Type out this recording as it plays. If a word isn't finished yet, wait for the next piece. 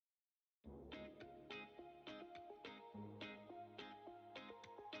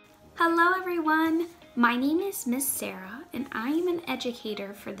Hello everyone, my name is Miss Sarah and I am an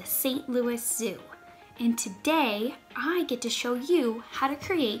educator for the St. Louis Zoo. And today I get to show you how to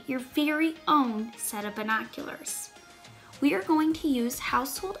create your very own set of binoculars. We are going to use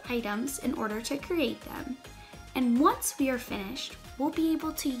household items in order to create them. And once we are finished, we'll be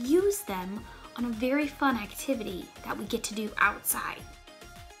able to use them on a very fun activity that we get to do outside.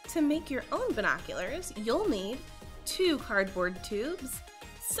 To make your own binoculars, you'll need 2 cardboard tubes,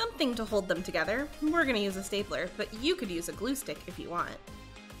 something to hold them together. We're going to use a stapler, but you could use a glue stick if you want.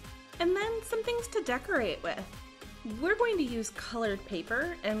 And then some things to decorate with. We're going to use colored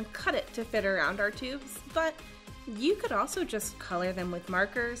paper and cut it to fit around our tubes, but you could also just color them with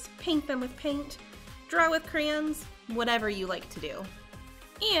markers, paint them with paint, draw with crayons, whatever you like to do.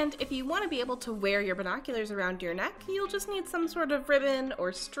 And if you want to be able to wear your binoculars around your neck, you'll just need some sort of ribbon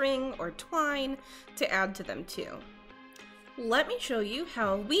or string or twine to add to them too. Let me show you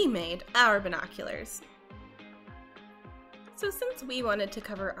how we made our binoculars. So since we wanted to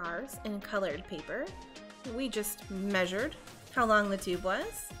cover ours in colored paper, we just measured how long the tube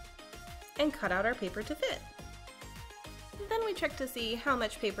was and cut out our paper to fit. Then we checked to see how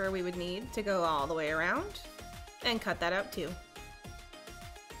much paper we would need to go all the way around and cut that out too.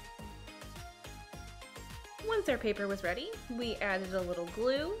 Once our paper was ready, we added a little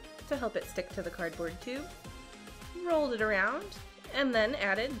glue to help it stick to the cardboard tube, rolled it around, and then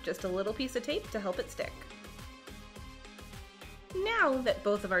added just a little piece of tape to help it stick. Now that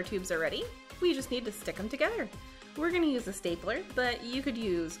both of our tubes are ready, we just need to stick them together. We're going to use a stapler, but you could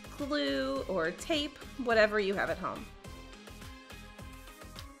use glue or tape, whatever you have at home.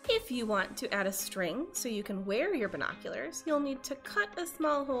 If you want to add a string so you can wear your binoculars, you'll need to cut a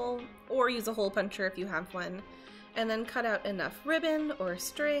small hole or use a hole puncher if you have one, and then cut out enough ribbon or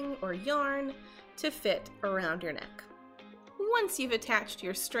string or yarn to fit around your neck. Once you've attached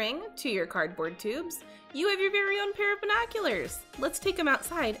your string to your cardboard tubes, you have your very own pair of binoculars. Let's take them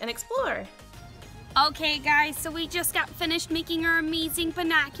outside and explore. Okay guys, so we just got finished making our amazing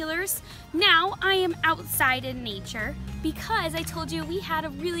binoculars. Now I am outside in nature because I told you we had a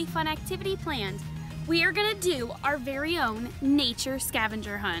really fun activity planned. We are gonna do our very own nature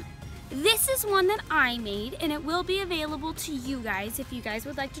scavenger hunt. This is one that I made and it will be available to you guys if you guys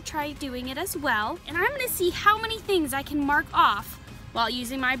would like to try doing it as well. And I'm gonna see how many things I can mark off while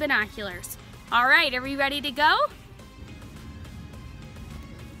using my binoculars. All right, are we ready to go?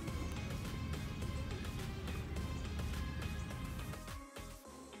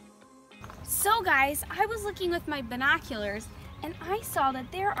 So guys, I was looking with my binoculars and I saw that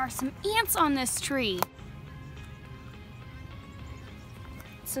there are some ants on this tree.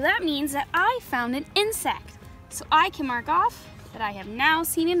 So that means that I found an insect. So I can mark off that I have now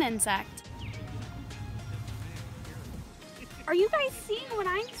seen an insect. Are you guys seeing what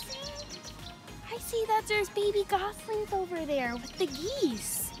I'm seeing? I see that there's baby goslings over there with the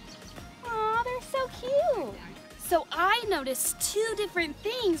geese. Aw, they're so cute. So I noticed 2 different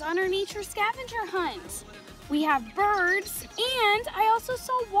things on our nature scavenger hunt. We have birds and I also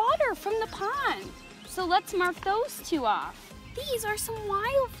saw water from the pond. So let's mark those 2 off. These are some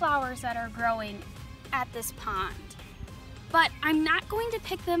wildflowers that are growing at this pond. But I'm not going to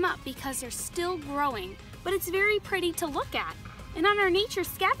pick them up because they're still growing, but it's very pretty to look at. And on our nature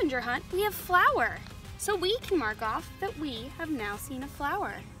scavenger hunt, we have flower. So we can mark off that we have now seen a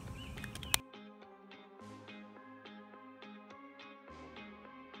flower.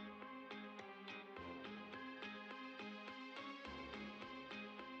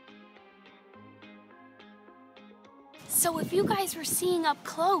 So if you guys were seeing up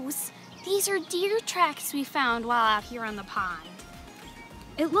close, these are deer tracks we found while out here on the pond.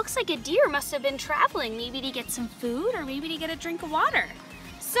 It looks like a deer must have been traveling, maybe to get some food or maybe to get a drink of water.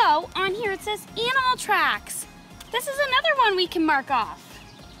 So on here it says animal tracks. This is another one we can mark off.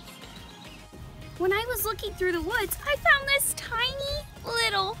 When I was looking through the woods, I found this tiny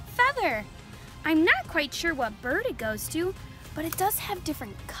little feather. I'm not quite sure what bird it goes to, but it does have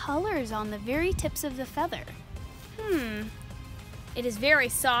different colors on the very tips of the feather. It is very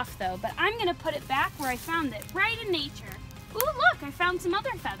soft though, but I'm gonna put it back where I found it, right in nature. Ooh, look, I found some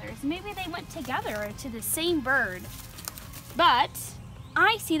other feathers. Maybe they went together or to the same bird. But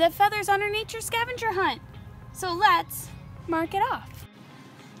I see the feathers on our nature scavenger hunt. So let's mark it off.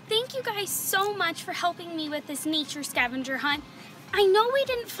 Thank you guys so much for helping me with this nature scavenger hunt. I know we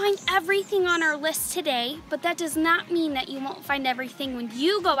didn't find everything on our list today, but that does not mean that you won't find everything when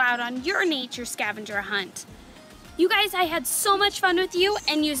you go out on your nature scavenger hunt. You guys, I had so much fun with you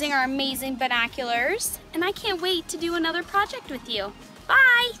and using our amazing binoculars, and I can't wait to do another project with you.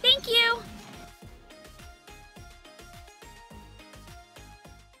 Bye, thank you.